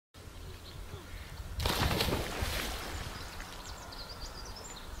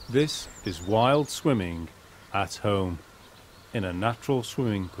This is wild swimming at home in a natural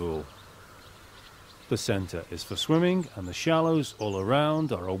swimming pool. The centre is for swimming and the shallows all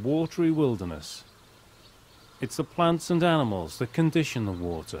around are a watery wilderness. It's the plants and animals that condition the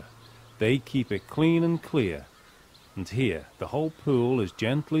water. They keep it clean and clear. And here the whole pool is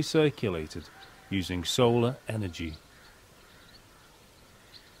gently circulated using solar energy.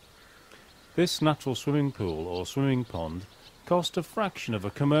 This natural swimming pool or swimming pond cost a fraction of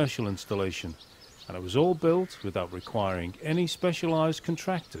a commercial installation, and it was all built without requiring any specialised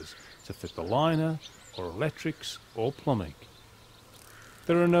contractors to fit the liner or electrics or plumbing.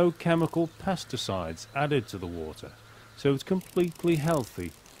 There are no chemical pesticides added to the water, so it's completely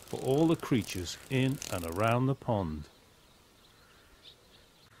healthy for all the creatures in and around the pond.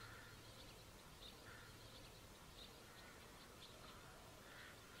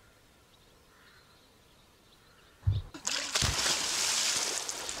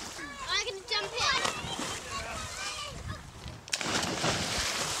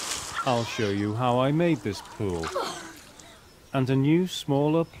 I'll show you how I made this pool. And a new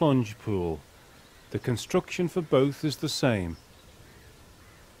smaller plunge pool. The construction for both is the same.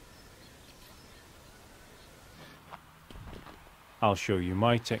 I'll show you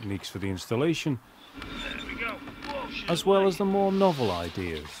my techniques for the installation, as well as the more novel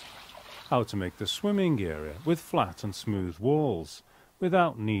ideas. How to make the swimming area with flat and smooth walls,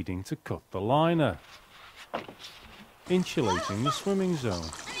 without needing to cut the liner. Insulating the swimming zone,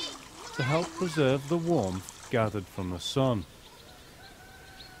 to help preserve the warmth gathered from the sun.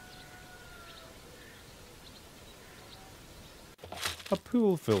 A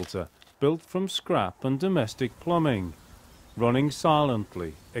pool filter built from scrap and domestic plumbing, running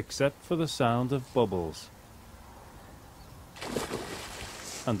silently except for the sound of bubbles.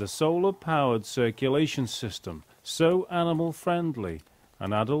 And a solar-powered circulation system so animal-friendly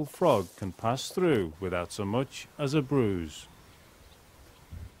an adult frog can pass through without so much as a bruise.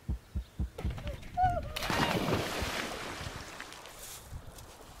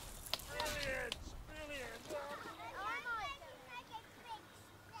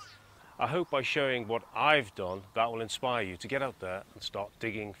 I hope by showing what I've done, that will inspire you to get out there and start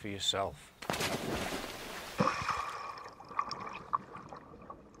digging for yourself.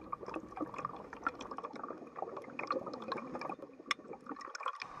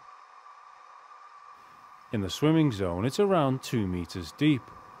 In the swimming zone, it's around 2 meters deep.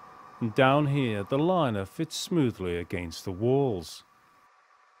 And down here, the liner fits smoothly against the walls.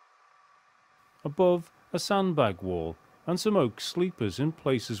 Above, a sandbag wall and some oak sleepers in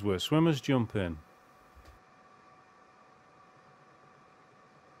places where swimmers jump in.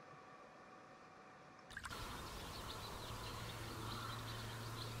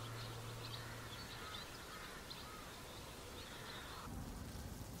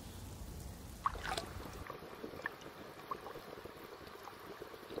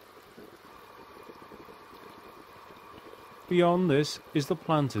 Beyond this is the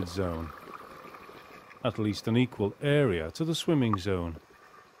planted zone, at least an equal area to the swimming zone.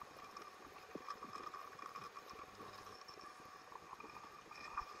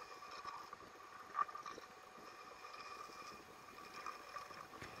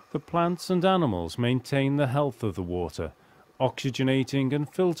 The plants and animals maintain the health of the water, oxygenating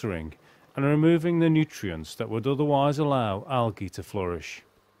and filtering, and removing the nutrients that would otherwise allow algae to flourish.